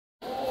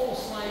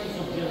signs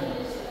of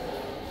Germans.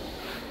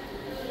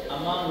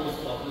 Among was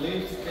to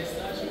uplift a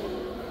statue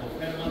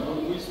of Hermann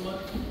von Wismar.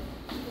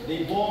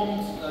 They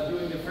bombed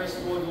during the First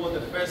World War,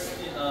 the first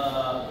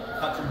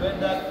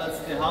Katrubendak, that's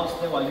the house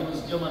they were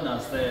used German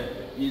as the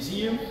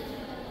museum.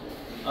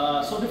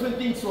 So different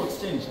things were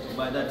exchanged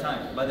by that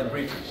time, by the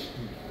British.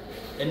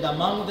 And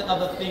among the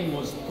other thing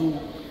was to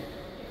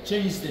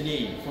change the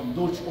name from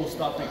Dutch East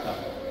Africa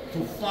to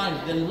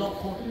find the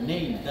local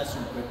name that's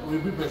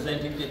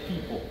representing the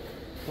people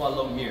who are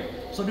along here.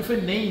 So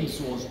different names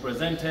was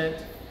presented.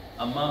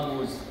 Among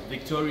was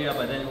Victoria,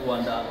 but then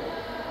Rwanda,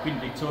 Queen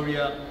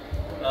Victoria.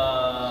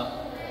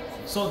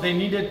 So they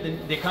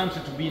needed the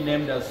country to be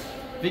named as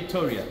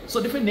Victoria. So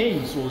different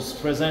names was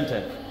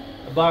presented.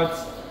 But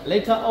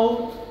later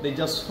on, they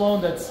just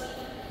found that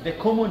the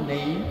common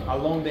name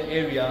along the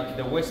area,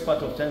 the west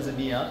part of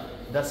Tanzania,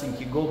 that's in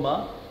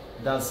Kigoma,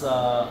 that's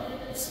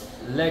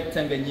Lake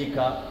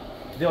Tanganyika,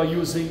 they were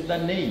using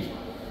that name.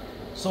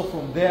 So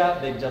from there,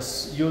 they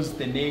just used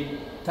the name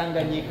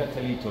Tanganyika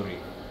Territory.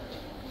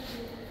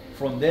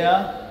 From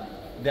there,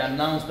 they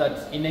announced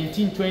that in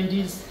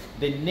 1920s,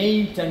 the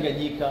name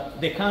Tanganyika,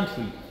 the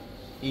country,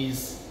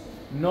 is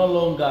no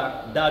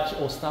longer Dutch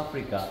East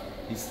Africa.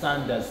 It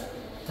stands as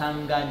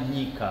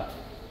Tanganyika.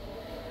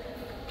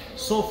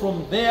 So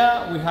from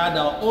there, we had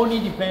our own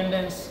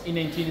independence in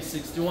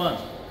 1961.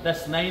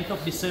 That's 9th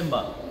of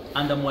December,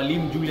 under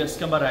Mwalimu Julius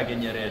Kambarage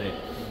Nyerere,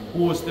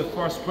 who was the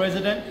first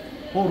president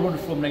who ruled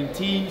from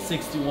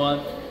 1961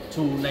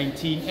 to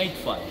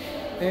 1985.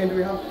 And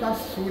we have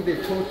passed through the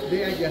court.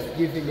 They are just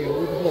giving a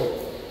good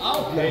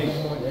hope. Okay.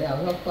 Yeah,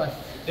 we have passed.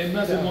 The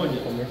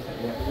Mazemonia.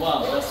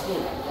 Wow, that's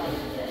good.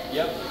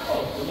 Yep.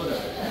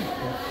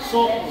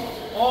 So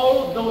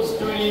all those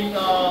during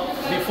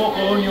before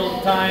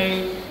colonial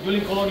time,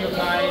 during colonial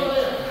time,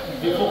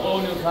 before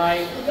colonial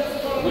time,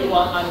 we were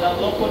under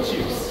local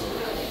chiefs.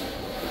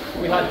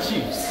 We had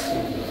chiefs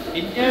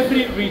in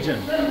every region.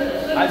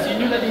 As you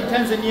know that in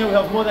Tanzania we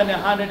have more than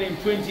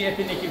 120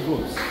 ethnic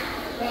groups,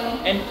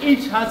 and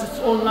each has its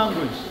own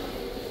language.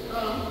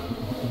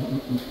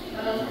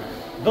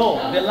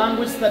 Though the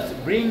language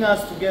that brings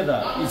us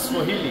together is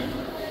Swahili.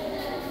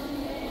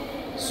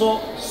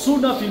 So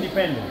soon after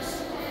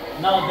independence,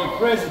 now the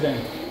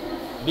president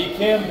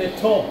became the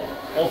top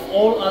of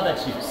all other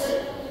chiefs.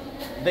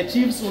 The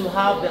chiefs will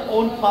have their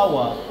own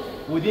power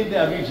within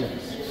their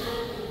regions.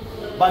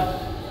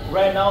 But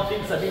right now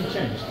things have been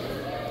changed.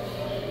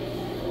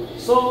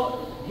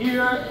 So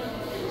here,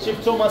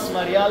 Chief Thomas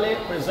Mariale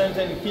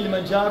presented in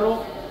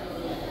Kilimanjaro,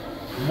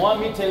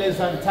 Mwami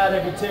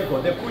Telezantare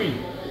Biteko, the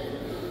queen.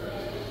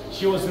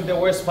 She was in the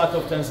west part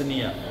of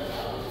Tanzania,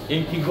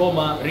 in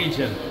Kigoma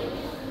region.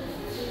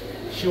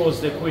 She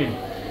was the queen.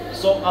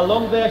 So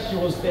along there, she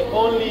was the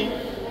only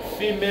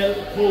female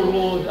who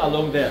ruled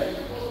along there.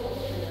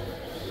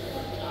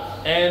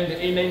 And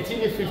in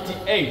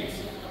 1958,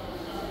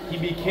 he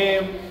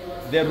became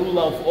the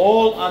ruler of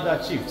all other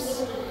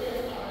chiefs.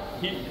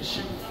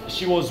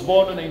 She was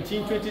born in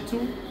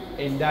 1922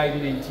 and died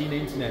in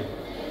 1999.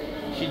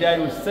 She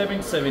died with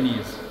 77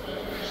 years.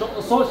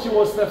 So she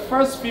was the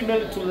first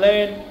female to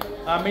learn,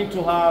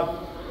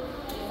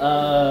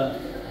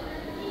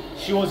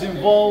 she was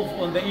involved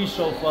on the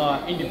issue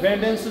of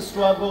independence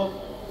struggle,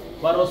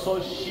 but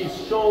also she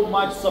showed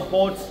much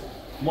support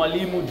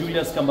Mwalimu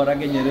Julius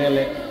Kambarage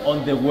Nyerere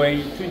on the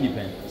way to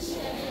independence.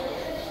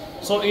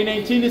 So in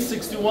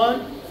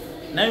 1961,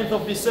 9th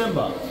of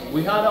December,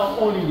 we had our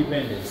own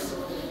independence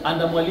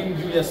under Mwalimu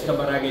Julius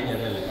Kambarage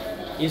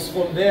Nyerere. It's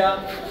from there,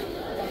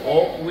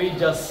 we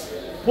just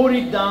put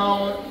it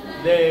down,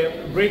 the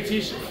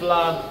British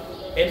flag,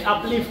 and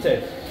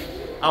uplifted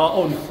our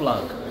own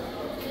flag.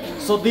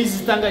 So this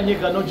is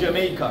Tanganyika, not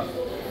Jamaica.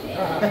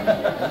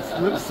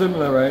 It looks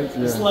similar, right?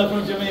 Yeah. It's like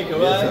from Jamaica,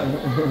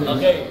 right?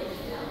 Okay.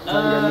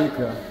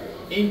 Tanganyika.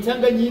 In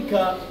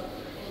Tanganyika,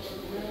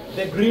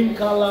 the green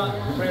color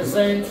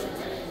presents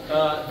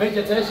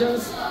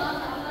vegetations,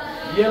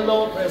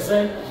 yellow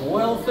present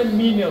wealth and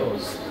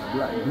minerals,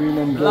 Black, green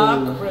and black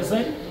gold.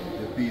 present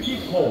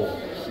people.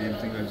 Same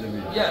thing in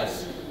Jamaica.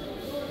 Yes.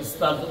 Is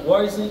that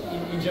what is it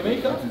in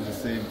Jamaica? It is the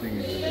same thing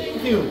in Jamaica.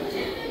 Thank you.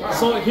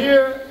 So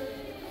here,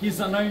 he's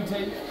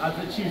anointed as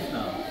the chief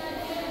now.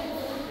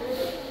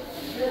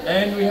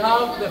 And we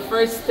have the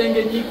first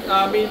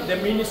Tanganyika, the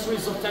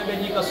ministries of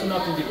Tanganyika soon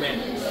after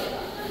independence.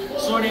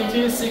 So in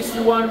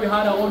 1961, we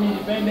had our own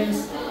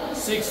independence.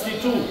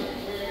 62,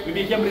 we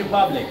became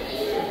republic.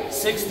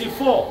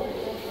 64,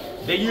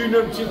 the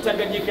union between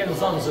Tanganyika and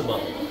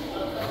Zanzibar.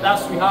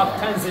 Thus we have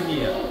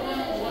Tanzania.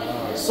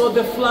 So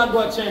the flag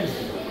was changed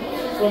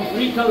from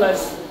 3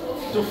 colors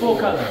to 4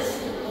 colors.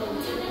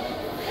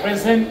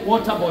 Present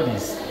water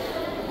bodies.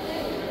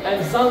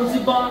 And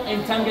Zanzibar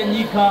and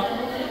Tanganyika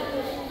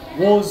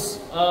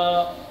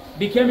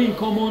became in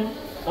common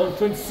on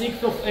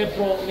 26th of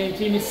April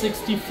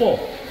 1964,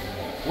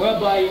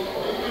 whereby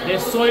the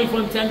soil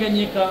from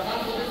Tanganyika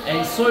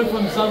and soil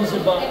from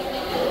Zanzibar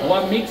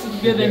were mixed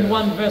together in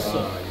one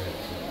vessel.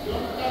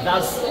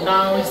 That's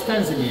now is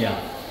Tanzania.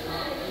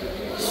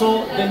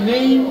 So the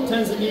name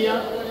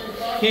Tanzania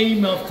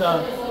came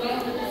after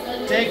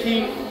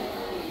taking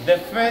the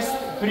first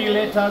three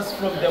letters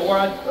from the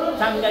word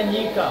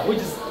Tanganyika, which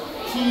is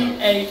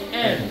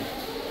T-A-N,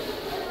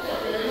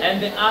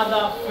 and the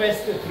other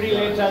first three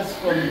letters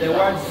from the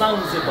word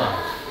Zanzibar,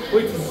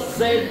 which is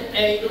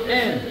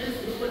Z-A-N.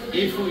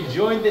 If we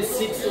join the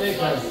six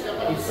letters,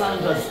 it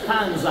sounds as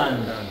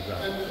Tanzan.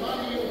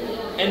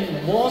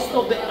 And most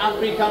of the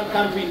African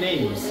country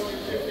names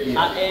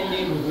are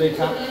ending with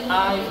letter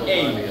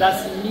I-A.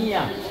 That's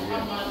Nia.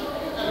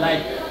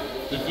 Like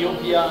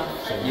Ethiopia,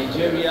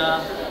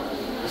 Nigeria,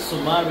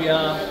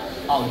 Somalia,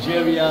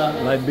 Algeria,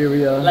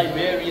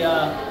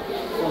 Liberia.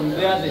 From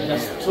there they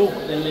just took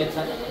the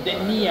letter, the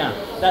Nia.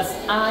 That's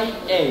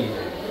I-A.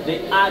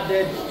 They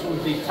added to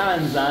the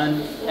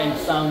Tanzan and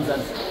sounds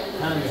as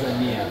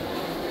Tanzania.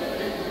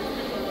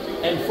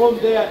 And from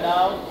there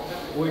now,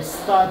 we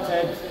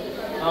started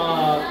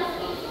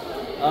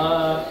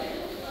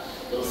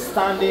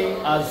standing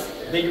as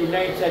the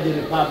United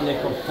Republic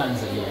of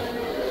Tanzania.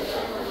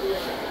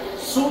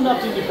 Soon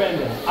after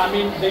independence,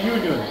 the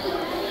Union,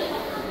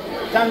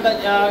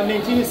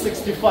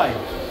 1965,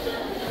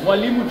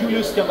 Mwalimu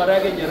Julius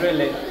Kambarage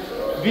Nyerere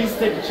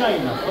visited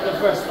China for the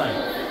first time.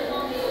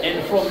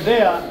 And from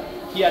there,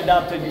 he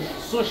adopted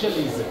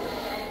socialism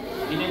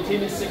in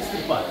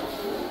 1965.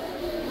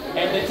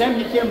 And the time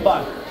he came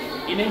back,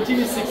 in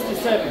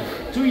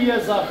 1967, 2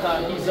 years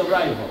after his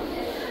arrival,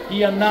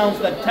 he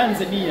announced that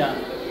Tanzania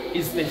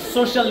is the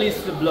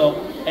socialist bloc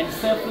and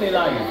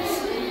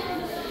self-reliance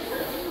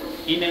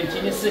in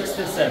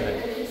 1967.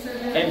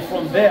 And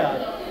from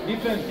there,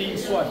 different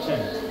things were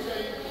changed.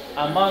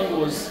 Among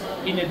was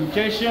in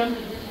education,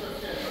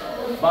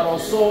 but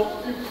also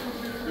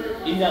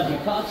in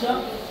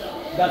agriculture.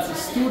 That's the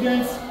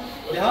students,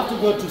 they have to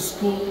go to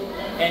school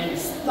and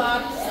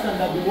start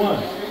standard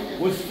 1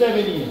 with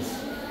 7 years.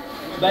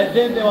 But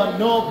then there were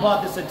no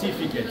birth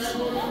certificates.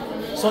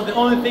 So the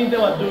only thing they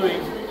were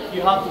doing,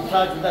 you have to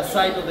touch the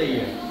side of the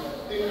ear.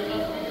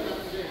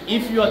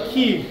 If your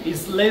kid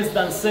is less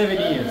than 7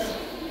 years,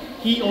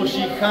 he or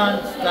she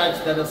can't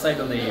touch the other side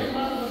of the ear.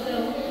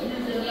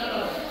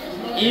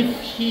 If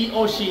he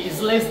or she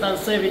is less than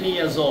 7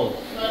 years old,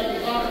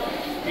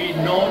 he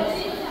not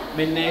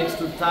manage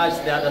to touch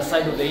the other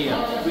side of the ear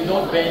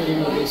without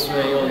bending this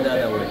way or the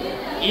other way.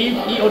 If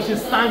he or she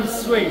stands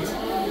straight,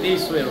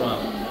 this way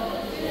around.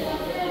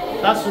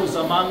 That was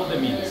among the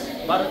means.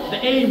 But the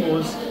aim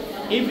was,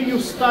 if you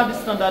study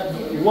standard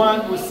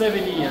 1 with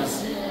 7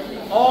 years,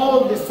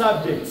 all the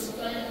subjects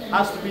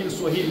has to be in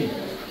Swahili.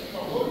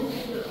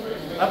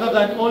 Other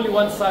than only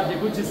one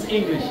subject, which is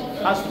English,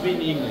 has to be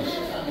in English.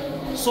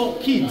 So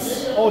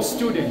kids or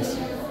students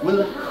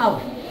will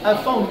have a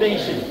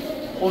foundation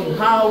on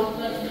how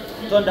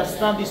to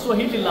understand the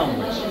Swahili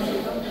language.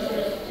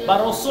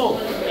 But also,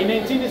 in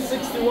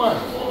 1961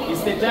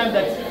 is the time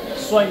that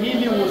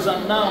Swahili was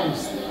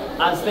announced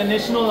as the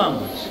national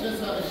language.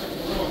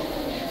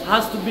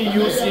 Has to be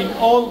used in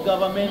all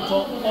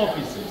governmental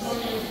offices.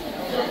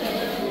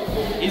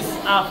 It's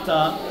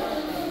after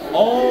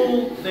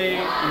all the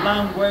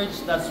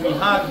language that we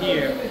have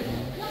here,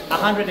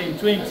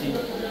 120,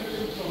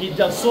 he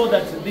just saw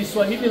that the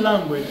Swahili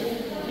language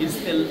is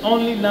the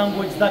only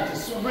language that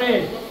is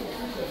spread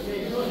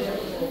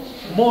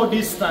more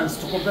distance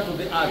to compare to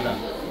the other.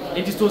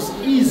 And it was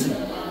easy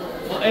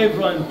for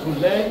everyone to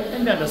learn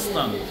and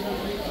understand.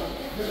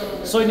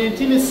 So in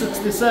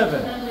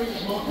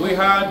 1967, we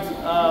had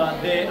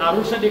the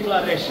Arusha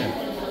Declaration.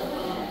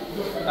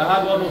 I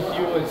had one of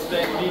you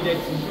needed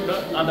to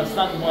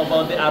understand more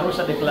about the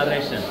Arusha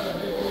Declaration.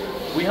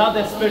 We have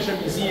a special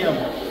museum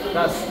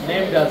that's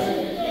named as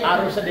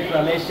Arusha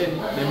Declaration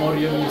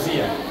Memorial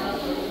Museum.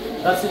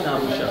 That's in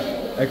Arusha.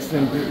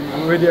 Excellent. We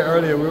were there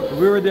earlier.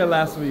 We were there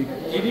last week.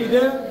 You did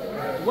there?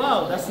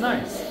 Wow, that's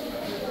nice.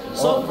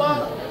 So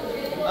far,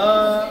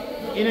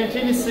 in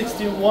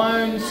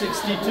 1961,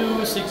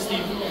 62,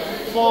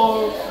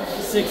 64,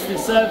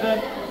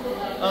 67,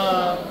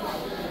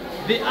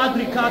 the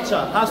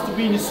agriculture has to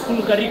be in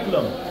school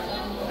curriculum.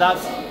 That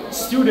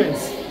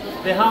students,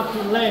 they have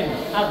to learn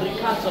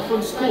agriculture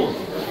from school.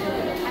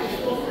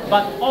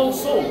 But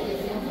also,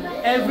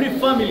 every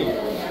family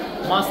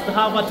must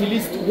have at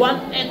least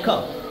 1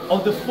 acre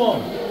of the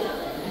farm.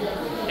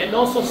 And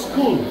also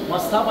school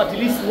must have at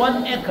least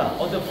 1 acre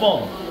of the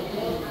farm.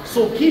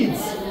 So kids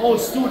or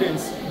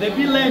students, they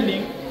be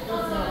learning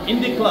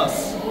in the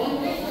class.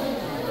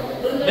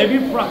 They be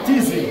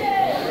practicing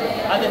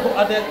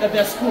at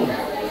their school.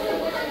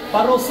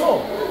 But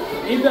also,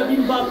 if they've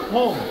been back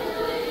home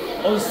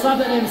on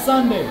Saturday and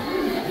Sunday,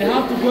 they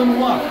have to go and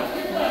work.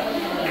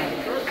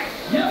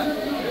 Yeah.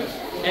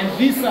 And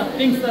these are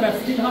things that are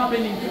still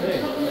happening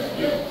today.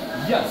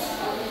 Yes.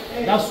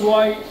 That's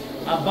why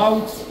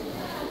about,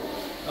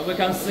 we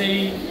can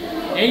say,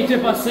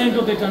 80%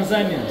 of the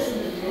Tanzanians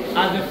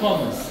are the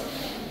farmers.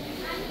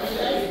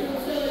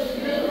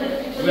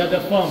 We are the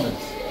farmers.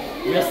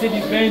 We are still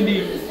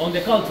depending on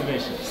the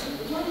cultivations.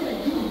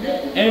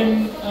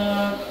 And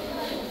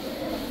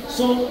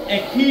so a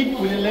kid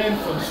will learn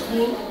from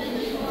school,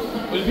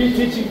 will be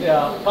teaching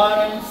their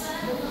parents,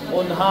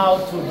 on how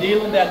to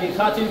deal with the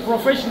agriculture in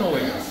professional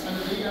ways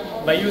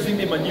by using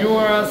the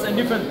manures and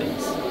different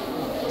things.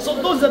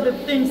 So those are the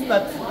things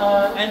that,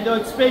 and they're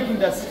expecting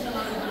that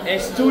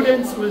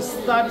students will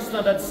start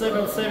standard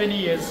 7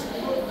 years,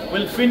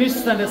 will finish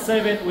standard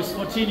 7 with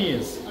 14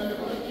 years.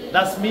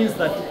 That means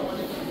that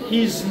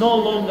he is no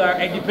longer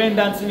a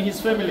dependent in his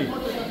family.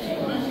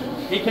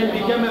 He can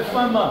become a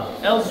farmer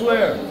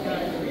elsewhere.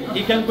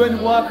 He can go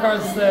and work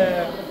as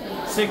a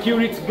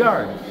security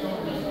guard.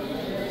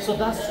 So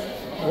that's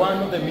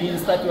one of the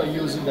means that we are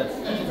using, that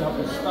kids have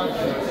to start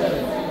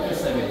at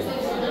 7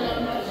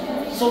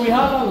 years. So we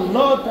have a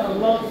lot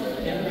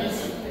in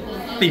this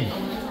theme.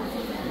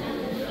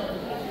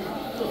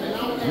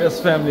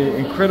 Yes, family,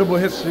 incredible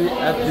history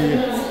at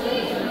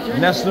the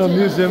National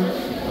Museum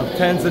of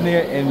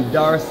Tanzania in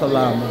Dar es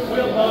Salaam.